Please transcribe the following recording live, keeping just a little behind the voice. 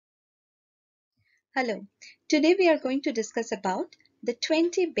Hello. Today we are going to discuss about the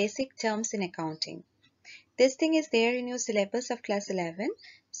 20 basic terms in accounting. This thing is there in your syllabus of class 11.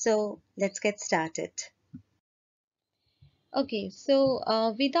 So let's get started. Okay,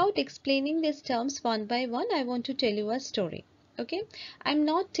 without explaining these terms one by one, I want to tell you a story. Okay, I'm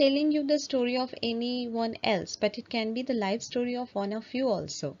not telling you the story of anyone else, but it can be the life story of one of you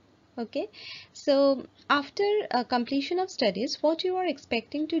also. Okay, so after completion of studies, what you are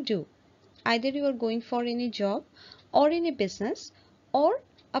expecting to do? Either you are going for any job or any business or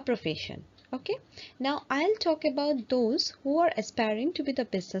a profession. Okay, now I'll talk about those who are aspiring to be the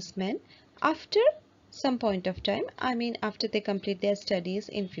businessmen after some point of time, I mean after they complete their studies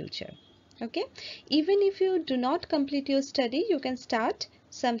in future. Okay, even if you do not complete your study, you can start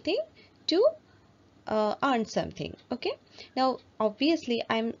something to earn something. Okay, now obviously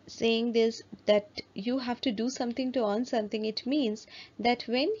I'm saying this that you have to do something to earn something. It means that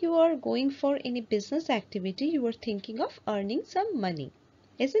when you are going for any business activity, you are thinking of earning some money,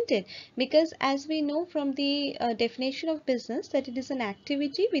 isn't it? Because as we know from the definition of business, that it is an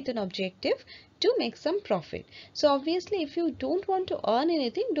activity with an objective to make some profit. So obviously if you don't want to earn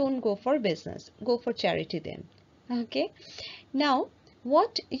anything, don't go for business, go for charity then. Okay, now,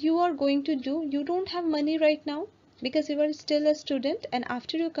 what you are going to do, you don't have money right now because you are still a student, and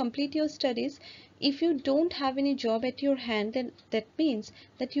after you complete your studies, if you don't have any job at your hand, then that means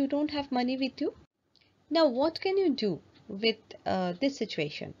that you don't have money with you. Now, what can you do with this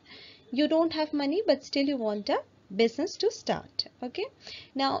situation? You don't have money, but still you want a business to start. Okay.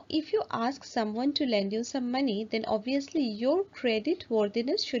 Now, if you ask someone to lend you some money, then obviously your credit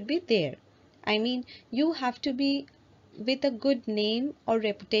worthiness should be there. I mean, you have to be with a good name or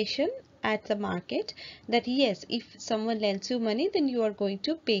reputation at the market, that yes, if someone lends you money, then you are going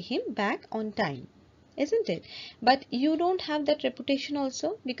to pay him back on time, isn't it? But you don't have that reputation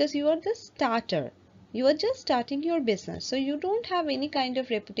also because you are the starter. You are just starting your business, so you don't have any kind of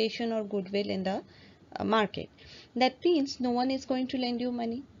reputation or goodwill in the market. That means no one is going to lend you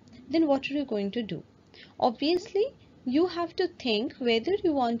money. Then what are you going to do? Obviously, you have to think whether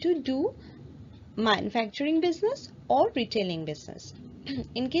you want to do manufacturing business or retailing business.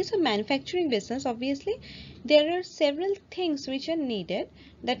 In case of manufacturing business, obviously there are several things which are needed.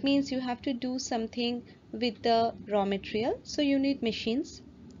 That means you have to do something with the raw material, so you need machines.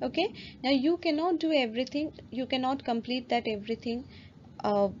 Okay, now you cannot do everything, you cannot complete that everything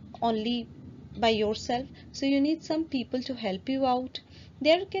uh, only by yourself, so you need some people to help you out.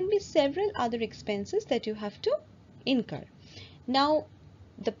 There can be several other expenses that you have to incur. Now,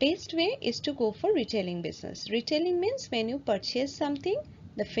 the best way is to go for retailing business. Retailing means when you purchase something,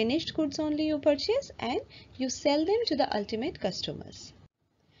 the finished goods only you purchase, and you sell them to the ultimate customers.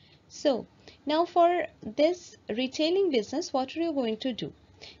 So, now for this retailing business, what are you going to do?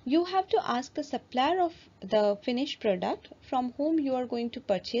 You have to ask the supplier of the finished product from whom you are going to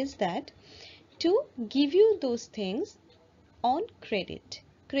purchase that to give you those things on credit.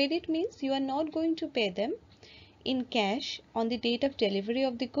 Credit means you are not going to pay them in cash on the date of delivery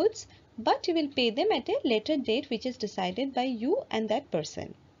of the goods, but you will pay them at a later date which is decided by you and that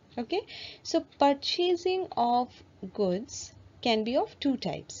person. Okay, so purchasing of goods can be of two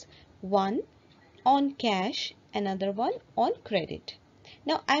types: one on cash, another one on credit.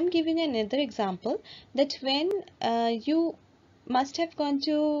 Now I'm giving another example, that when you must have gone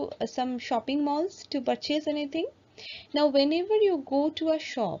to some shopping malls to purchase anything. Now, whenever you go to a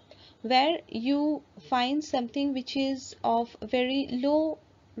shop where you find something which is of very low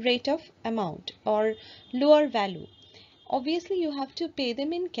rate of amount or lower value, obviously you have to pay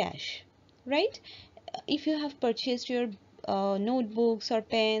them in cash, right? If you have purchased your notebooks or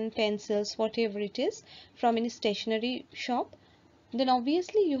pencils, whatever it is, from any stationery shop, then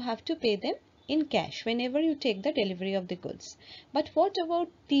obviously you have to pay them in cash whenever you take the delivery of the goods. But what about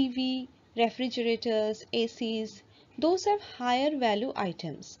TV, refrigerators, ACs? Those are higher value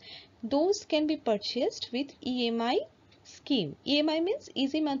items. Those can be purchased with EMI scheme. EMI means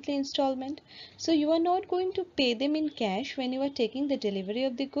easy monthly installment. So you are not going to pay them in cash when you are taking the delivery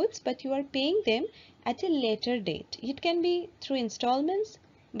of the goods, but you are paying them at a later date. It can be through installments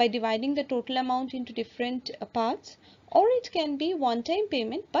by dividing the total amount into different parts, or it can be one-time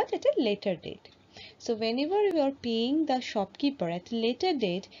payment but at a later date. So whenever you are paying the shopkeeper at a later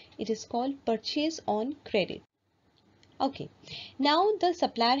date, it is called purchase on credit. Okay, now the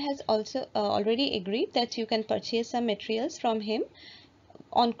supplier has also already agreed that you can purchase some materials from him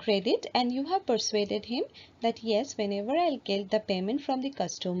on credit, and you have persuaded him that yes, whenever I'll get the payment from the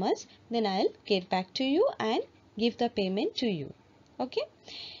customers, then I'll get back to you and give the payment to you. Okay,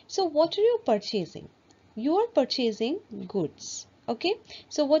 so what are you purchasing? You are purchasing goods. Okay,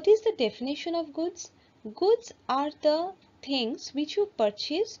 so what is the definition of goods? Goods are the things which you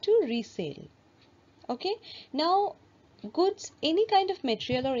purchase to resell. Okay, now goods, any kind of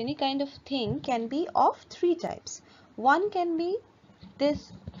material or any kind of thing can be of three types. One can be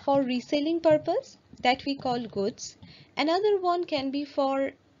this for reselling purpose, that we call goods. Another one can be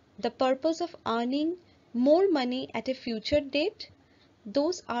for the purpose of earning more money at a future date.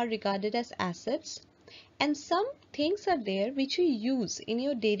 Those are regarded as assets. And some things are there which you use in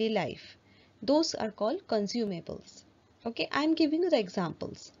your daily life. Those are called consumables. Okay, I'm giving you the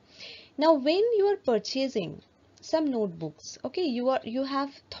examples. Now when you are purchasing some notebooks, okay, you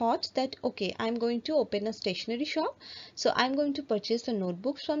have thought that okay, I'm going to open a stationery shop, so I'm going to purchase the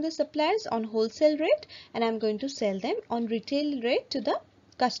notebooks from the suppliers on wholesale rate, and I'm going to sell them on retail rate to the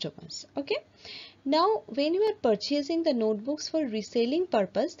customers. Okay, now when you are purchasing the notebooks for reselling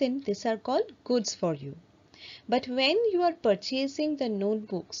purpose, then these are called goods for you. But when you are purchasing the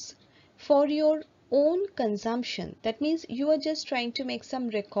notebooks for your own consumption, that means you are just trying to make some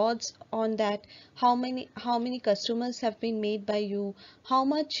records on that, how many customers have been made by you, how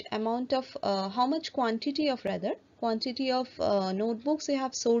much amount of how much quantity of notebooks you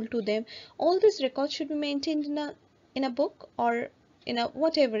have sold to them. All these records should be maintained in a book or in a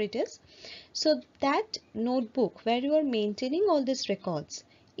whatever it is. So that notebook where you are maintaining all these records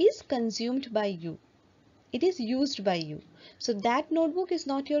is consumed by you, it is used by you. So that notebook is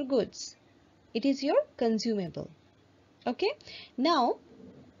not your goods, it is your consumable. Okay, now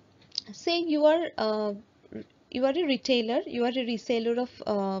say you are a retailer, you are a reseller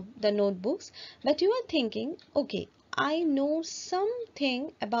of the notebooks, but you are thinking, okay, I know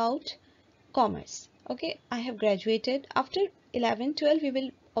something about commerce. Okay, I have graduated after 11 12, you will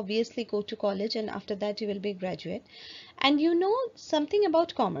obviously go to college, and after that you will be graduate, and you know something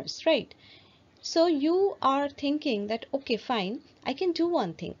about commerce, right? So you are thinking that okay, fine, I can do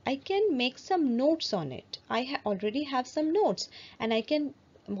one thing. I can make some notes on it. I already have some notes, and I can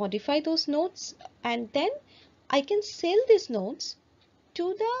modify those notes, and then I can sell these notes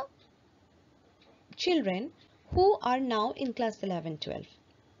to the children who are now in class 11 12.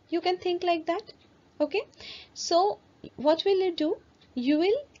 You can think like that. Okay, so what will you do? You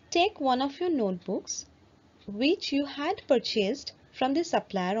will take one of your notebooks which you had purchased from the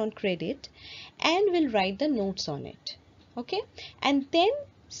supplier on credit and will write the notes on it. Okay, and then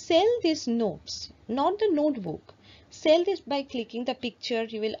sell these notes, not the notebook. Sell this by clicking the picture,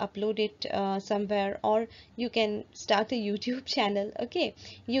 you will upload it somewhere, or you can start a YouTube channel. Okay,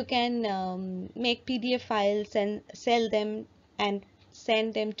 you can make PDF files and sell them and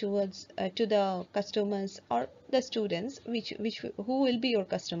send them towards to the customers or the students which who will be your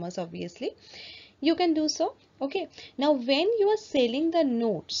customers, obviously. You can do so. Okay, now when you are selling the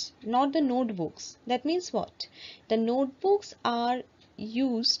notes, not the notebooks, that means what? The notebooks are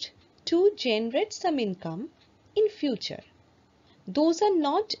used to generate some income in future. Those are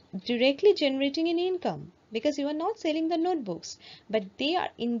not directly generating any income because you are not selling the notebooks, but they are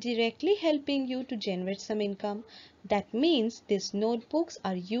indirectly helping you to generate some income. That means these notebooks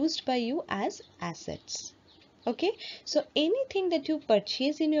are used by you as assets. Okay, so anything that you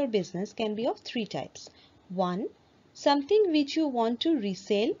purchase in your business can be of three types. One, something which you want to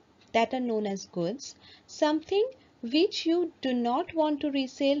resell, that are known as goods. Something which you do not want to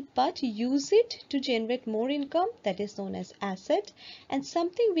resell but use it to generate more income, that is known as asset. And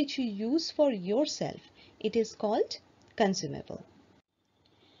something which you use for yourself, it is called consumable.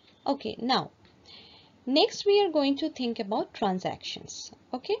 Okay, now next we are going to think about transactions.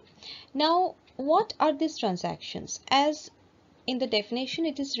 Okay, now what are these transactions? As in the definition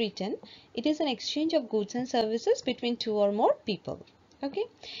it is written, it is an exchange of goods and services between two or more people. Okay,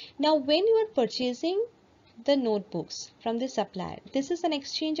 now when you are purchasing the notebooks from the supplier, this is an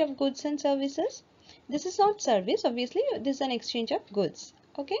exchange of goods and services. This is not service, obviously, this is an exchange of goods.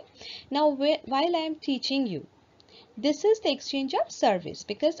 Okay, now while I am teaching you, this is the exchange of service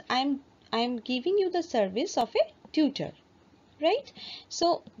because I'm giving you the service of a tutor, right?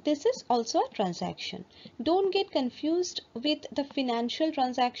 So this is also a transaction. Don't get confused with the financial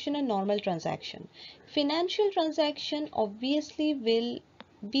transaction and normal transaction. Financial transaction obviously will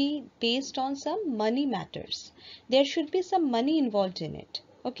be based on some money matters. There should be some money involved in it.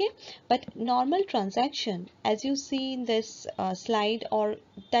 Okay, but normal transaction, as you see in this slide, or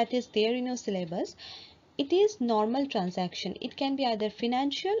that is there in your syllabus, it is normal transaction. It can be either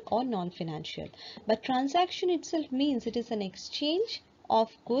financial or non-financial. But transaction itself means it is an exchange of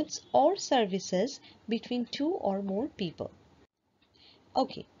goods or services between two or more people.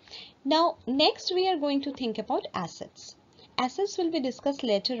 Okay. Now next we are going to think about assets. Assets will be discussed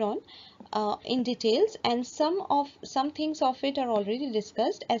later on. in details, and some things of it are already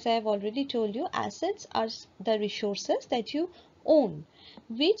discussed. As I have already told you, assets are the resources that you own,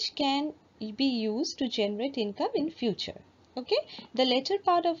 which can be used to generate income in future. Okay, the later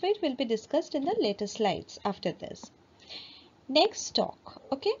part of it will be discussed in the later slides after this. Next, stock.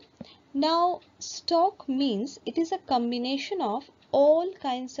 Okay, now stock means it is a combination of all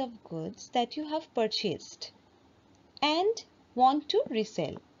kinds of goods that you have purchased and want to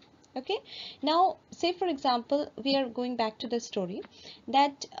resell. Okay, now say for example, we are going back to the story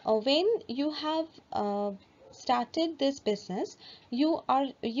that when you have started this business, you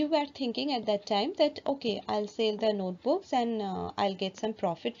were thinking at that time that okay, I'll sell the notebooks and I'll get some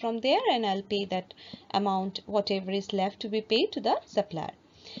profit from there, and I'll pay that amount, whatever is left to be paid to the supplier.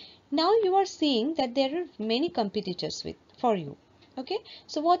 Now you are seeing that there are many competitors for you. Okay,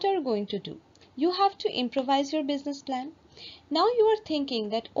 so what are you going to do? You have to improvise your business plan. Now you are thinking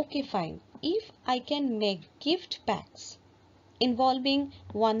that okay, fine, if I can make gift packs involving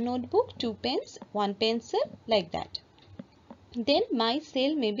one notebook, two pens, one pencil, like that, then my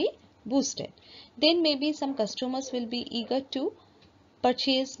sale may be boosted. Then maybe some customers will be eager to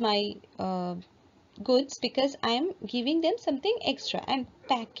purchase my goods because I am giving them something extra. I am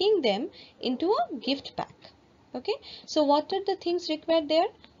packing them into a gift pack. Okay, so what are the things required there?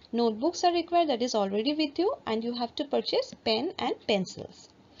 Notebooks are required, that is already with you, and you have to purchase pen and pencils.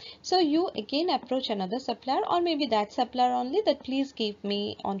 So you again approach another supplier, or maybe that supplier only, that please give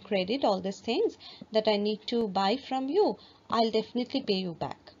me on credit all these things that I need to buy from you. I'll definitely pay you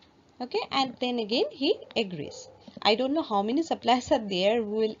back. Okay, and then again he agrees. I don't know how many suppliers are there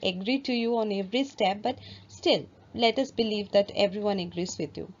who will agree to you on every step, but still let us believe that everyone agrees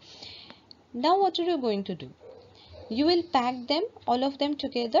with you. Now what are you going to do? You will pack them, all of them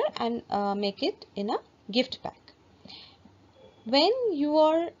together, and make it in a gift pack. When you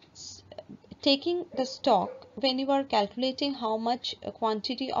are taking the stock, when you are calculating how much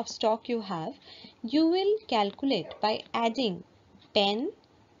quantity of stock you have, you will calculate by adding pen,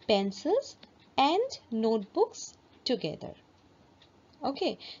 pencils and notebooks together.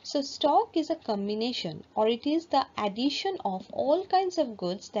 Okay, so stock is a combination, or it is the addition of all kinds of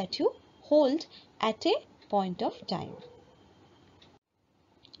goods that you hold at a point of time.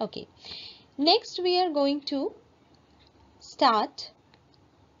 Okay, next we are going to start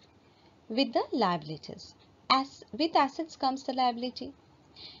with the liabilities. As with assets comes the liability.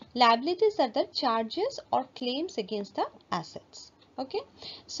 Liabilities are the charges or claims against the assets. Okay,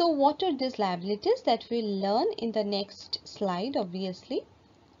 so what are these liabilities that we'll learn in the next slide, obviously,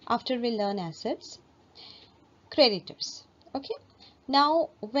 after we learn assets? Creditors. Okay, now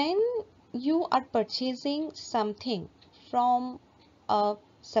when you are purchasing something from a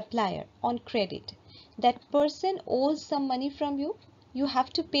supplier on credit, that person owes some money from you. You have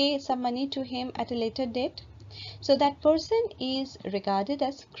to pay some money to him at a later date. So that person is regarded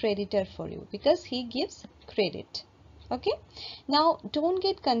as creditor for you because he gives credit. Okay, now don't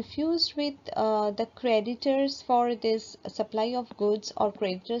get confused with the creditors for this supply of goods or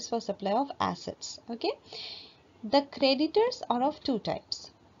creditors for supply of assets. Okay, the creditors are of two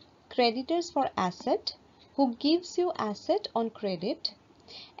types. Creditors for asset, who gives you asset on credit,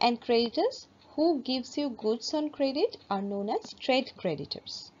 and creditors who gives you goods on credit are known as trade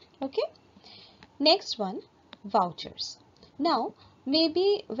creditors. Okay, next one, vouchers. Now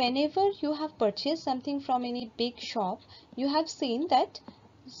maybe whenever you have purchased something from any big shop, you have seen that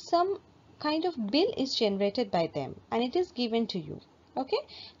some kind of bill is generated by them and it is given to you. Okay,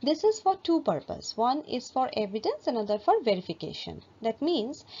 this is for two purposes. One is for evidence, another for verification. That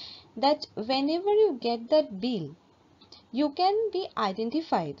means that whenever you get that bill, you can be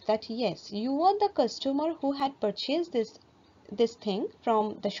identified that yes, you are the customer who had purchased this thing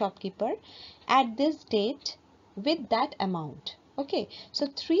from the shopkeeper at this date with that amount. Okay, so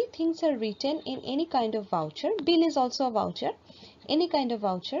three things are written in any kind of voucher. Bill is also a voucher. Any kind of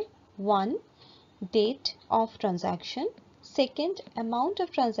voucher. One, date of transaction. Second, amount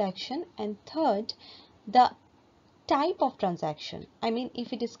of transaction. And third, the type of transaction. I mean,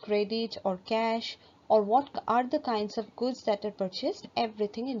 if it is credit or cash, or what are the kinds of goods that are purchased,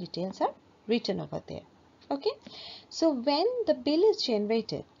 everything in details are written over there. Okay, so when the bill is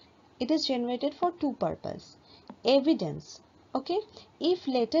generated, it is generated for two purposes. Evidence. Okay, if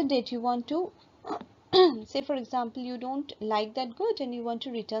later date you want to say for example you don't like that good and you want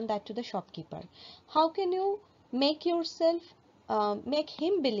to return that to the shopkeeper, how can you make yourself make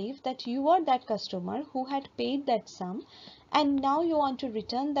him believe that you are that customer who had paid that sum and now you want to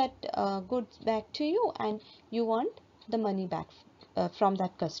return that goods back to you and you want the money back from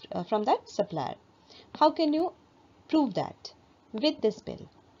that supplier? How can you prove that? With this bill.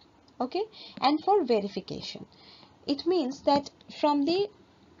 Okay, and for verification, it means that from the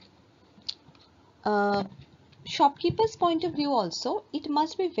shopkeeper's point of view also, it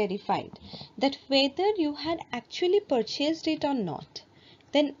must be verified that whether you had actually purchased it or not.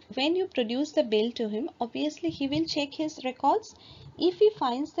 Then when you produce the bill to him, obviously he will check his records. If he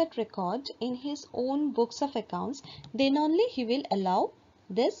finds that record in his own books of accounts, then only he will allow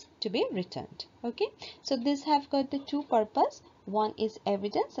this to be returned. Okay, so this have got the two purpose. One is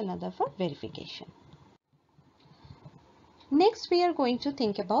evidence, another for verification. Next we are going to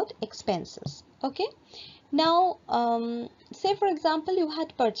think about expenses. Okay, now say for example you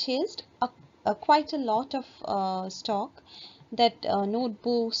had purchased quite a lot of stock, that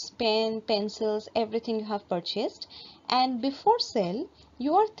notebooks, pencils, everything you have purchased, and before sale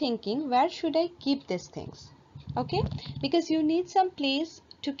you are thinking, where should I keep these things? Okay, because you need some place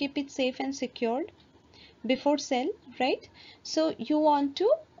to keep it safe and secured before sale, right? So you want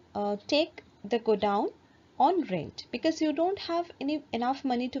to take the godown on rent, because you don't have enough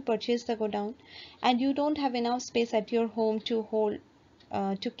money to purchase the godown, and you don't have enough space at your home to hold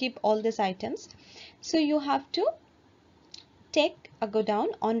to keep all these items. So you have to take a godown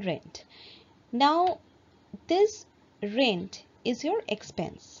on rent. Now this rent is your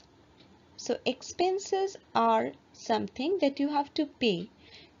expense. So expenses are something that you have to pay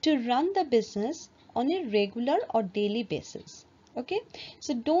to run the business on a regular or daily basis. Okay,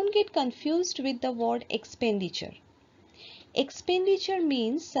 so don't get confused with the word expenditure. Expenditure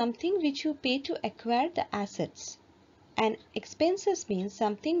means something which you pay to acquire the assets, and expenses means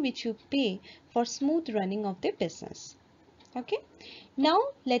something which you pay for smooth running of the business. Okay, now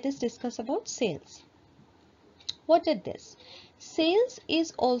let us discuss about sales. What is this? Sales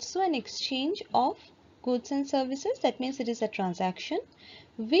is also an exchange of goods and services. That means it is a transaction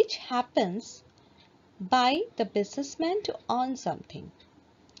which happens by the businessman to earn something.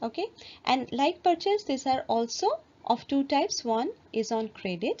 Okay, and like purchase, these are also of two types. One is on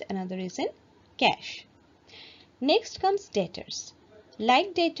credit, another is in cash. Next comes debtors.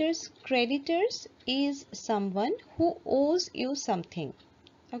 Like debtors, creditors is someone who owes you something.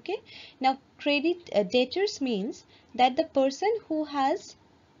 Okay, now debtors means that the person who has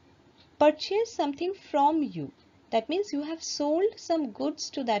purchased something from you, that means you have sold some goods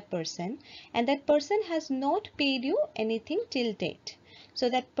to that person, and that person has not paid you anything till date. So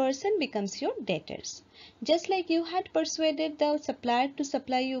that person becomes your debtors. Just like you had persuaded the supplier to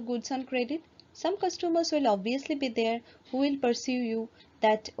supply you goods on credit, some customers will obviously be there who will pursue you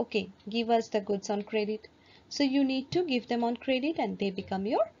that, okay, give us the goods on credit. So you need to give them on credit and they become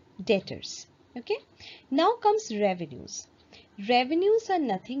your debtors. Okay, now comes revenues. Revenues are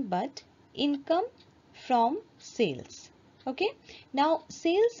nothing but income from sales. Okay, now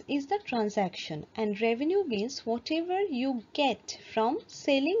sales is the transaction and revenue means whatever you get from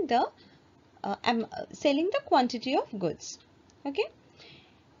selling the quantity of goods. Okay,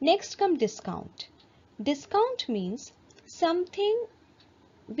 next come discount. Discount means something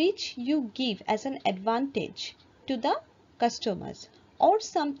which you give as an advantage to the customers, or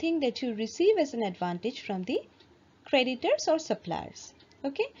something that you receive as an advantage from the creditors or suppliers.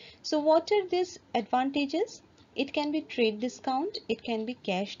 Okay, so what are these advantages? It can be trade discount, it can be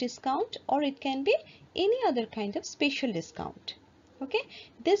cash discount, or it can be any other kind of special discount. Okay,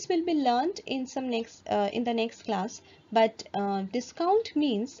 this will be learned in the next class, but discount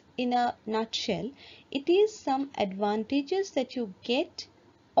means, in a nutshell, it is some advantages that you get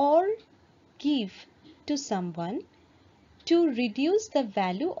or give to someone to reduce the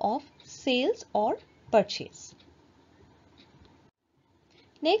value of sales or purchase.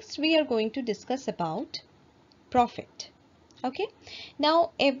 Next, we are going to discuss about profit. Okay,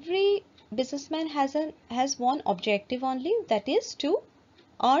 now every businessman has one objective only, that is to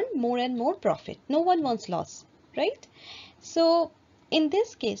earn more and more profit. No one wants loss, right? So in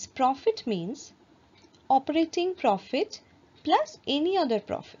this case, profit means operating profit plus any other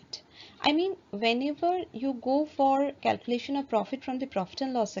profit. I mean, whenever you go for calculation of profit from the profit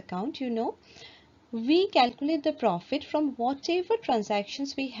and loss account, we calculate the profit from whatever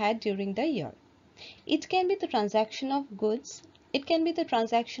transactions we had during the year. It can be the transaction of goods, it can be the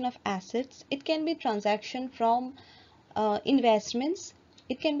transaction of assets, it can be transaction from investments,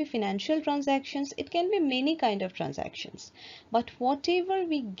 it can be financial transactions, it can be many kind of transactions. But whatever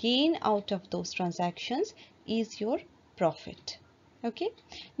we gain out of those transactions is your profit. Okay.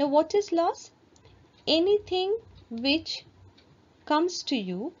 Now what is loss? Anything which comes to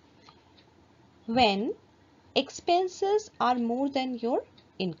you when expenses are more than your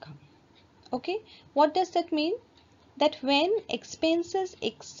income. Okay, what does that mean? That when expenses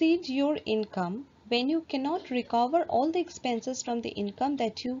exceed your income when you cannot recover all the expenses from the income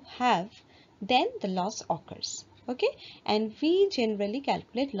that you have, then the loss occurs. Okay, and we generally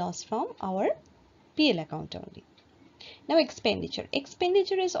calculate loss from our PL account only. Now expenditure.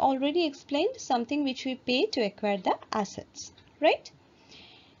 Expenditure is already explained, something which we pay to acquire the assets, right?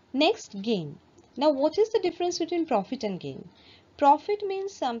 Next, gain. Now what is the difference between profit and gain? Profit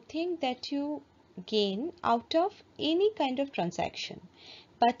means something that you gain out of any kind of transaction,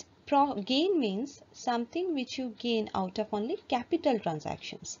 but gain means something which you gain out of only capital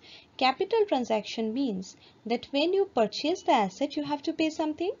transactions. Capital transaction means that when you purchase the asset, you have to pay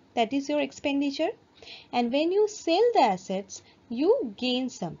something, that is your expenditure, and when you sell the assets, you gain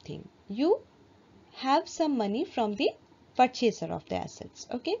something. You have some money from the purchaser of the assets.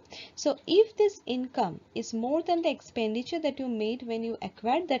 Okay, so if this income is more than the expenditure that you made when you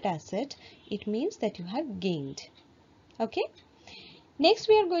acquired that asset, it means that you have gained. Okay, next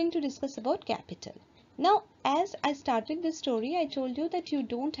we are going to discuss about capital. Now as I started this story, I told you that you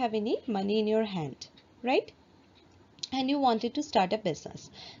don't have any money in your hand, right? And you wanted to start a business,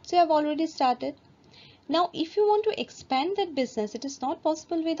 so you have already started. Now if you want to expand that business, it is not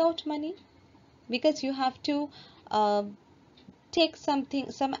possible without money, because you have to take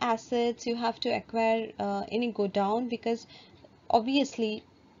some assets, you have to acquire any go down, because obviously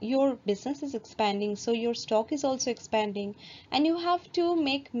your business is expanding, so your stock is also expanding, and you have to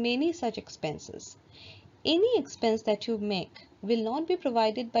make many such expenses. Any expense that you make will not be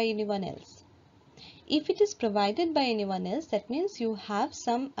provided by anyone else. If it is provided by anyone else, that means you have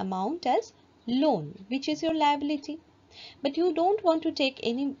some amount as loan, which is your liability. But you don't want to take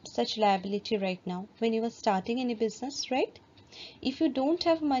any such liability right now when you are starting any business, right? If you don't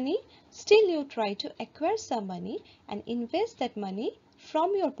have money, still you try to acquire some money and invest that money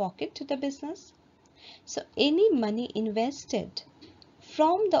from your pocket to the business. So any money invested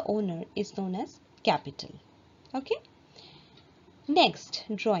from the owner is known as capital. Okay. Next,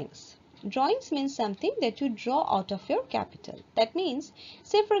 drawings. Drawings means something that you draw out of your capital. That means,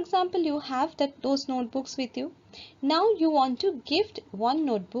 say for example, you have those notebooks with you. Now you want to gift one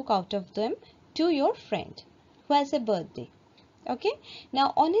notebook out of them to your friend who has a birthday. Okay.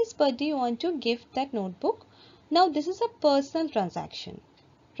 Now on his birthday, you want to gift that notebook. Now this is a personal transaction,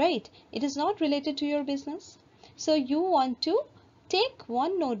 right? It is not related to your business. So you want to take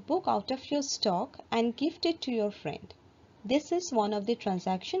one notebook out of your stock and gift it to your friend. This is one of the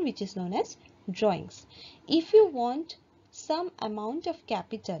transaction which is known as drawings. If you want some amount of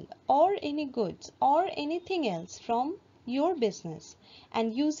capital or any goods or anything else from your business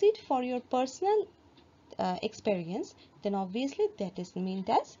and use it for your personal experience, then obviously that is meant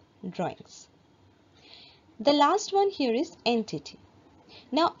as drawings. The last one here is entity.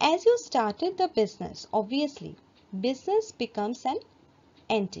 Now as you started the business, obviously business becomes an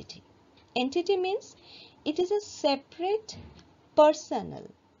entity. Entity means it is a separate personal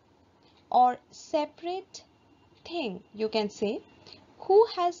or separate thing, you can say, who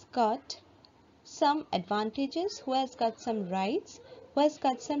has got some advantages, who has got some rights, who has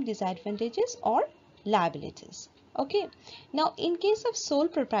got some disadvantages or liabilities. Okay. Now in case of sole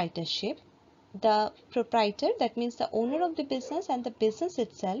proprietorship, the proprietor, that means the owner of the business, and the business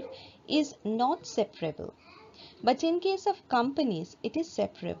itself is not separable. But in case of companies, it is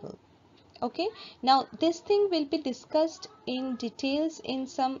separable. Okay. Now this thing will be discussed in details in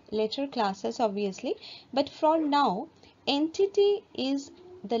some later classes, obviously, but for now, entity is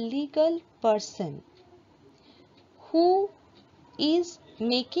the legal person who is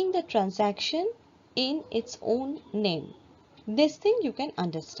making the transaction in its own name. This thing you can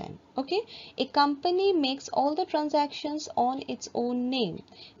understand. Okay. A company makes all the transactions on its own name.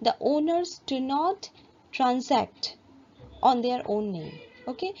 The owners do not transact on their own name.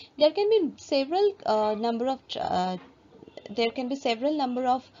 Okay. There can be several number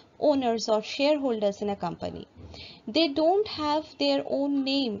of owners or shareholders in a company. They don't have their own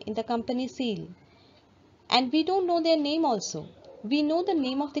name in the company seal, and we don't know their name also. We know the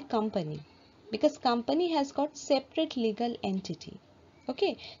name of the company because company has got separate legal entity.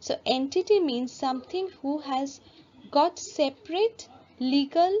 Okay, so entity means something who has got separate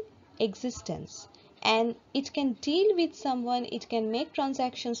legal existence, and it can deal with someone, it can make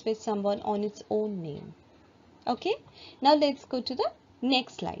transactions with someone on its own name. Okay, now let's go to the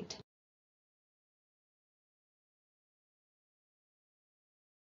next slide.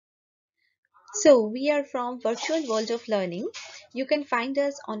 So we are from Virtual World of Learning. You can find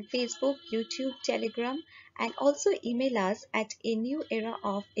us on Facebook, YouTube, Telegram, and also email us at a new era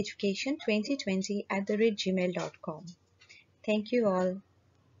of education 2020 @gmail.com. Thank you all.